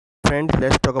friends,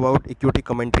 let's talk about equity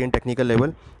commentary and technical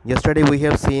level. Yesterday we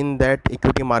have seen that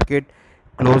equity market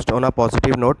closed on a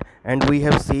positive note, and we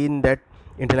have seen that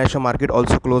international market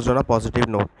also closed on a positive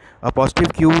note. A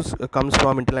positive cues comes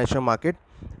from international market,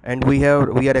 and we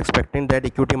are expecting that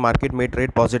equity market may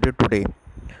trade positive today.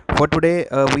 For today,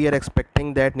 we are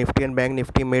expecting that Nifty and Bank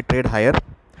Nifty may trade higher.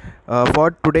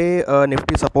 For today,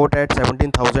 Nifty support at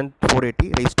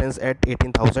 17,480, resistance at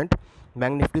 18,000.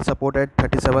 Bank Nifty support at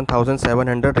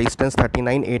 37,700, resistance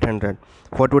 39,800.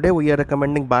 For today, we are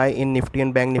recommending buy in Nifty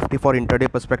and Bank Nifty for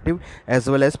intraday perspective as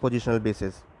well as positional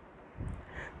basis.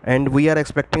 And we are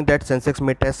expecting that Sensex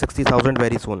may test 60,000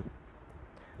 very soon.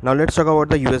 Now let's talk about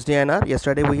the USDINR.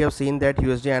 Yesterday we have seen that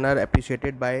USDINR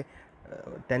appreciated by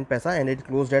 10 paisa and it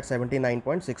closed at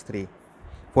 79.63.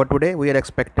 For today we are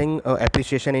expecting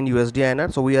appreciation in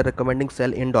USDINR, so we are recommending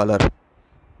sell in dollar,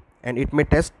 and it may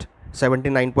test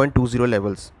 79.20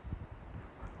 levels.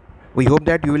 We hope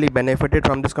that you will be benefited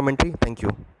from this commentary. Thank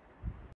you.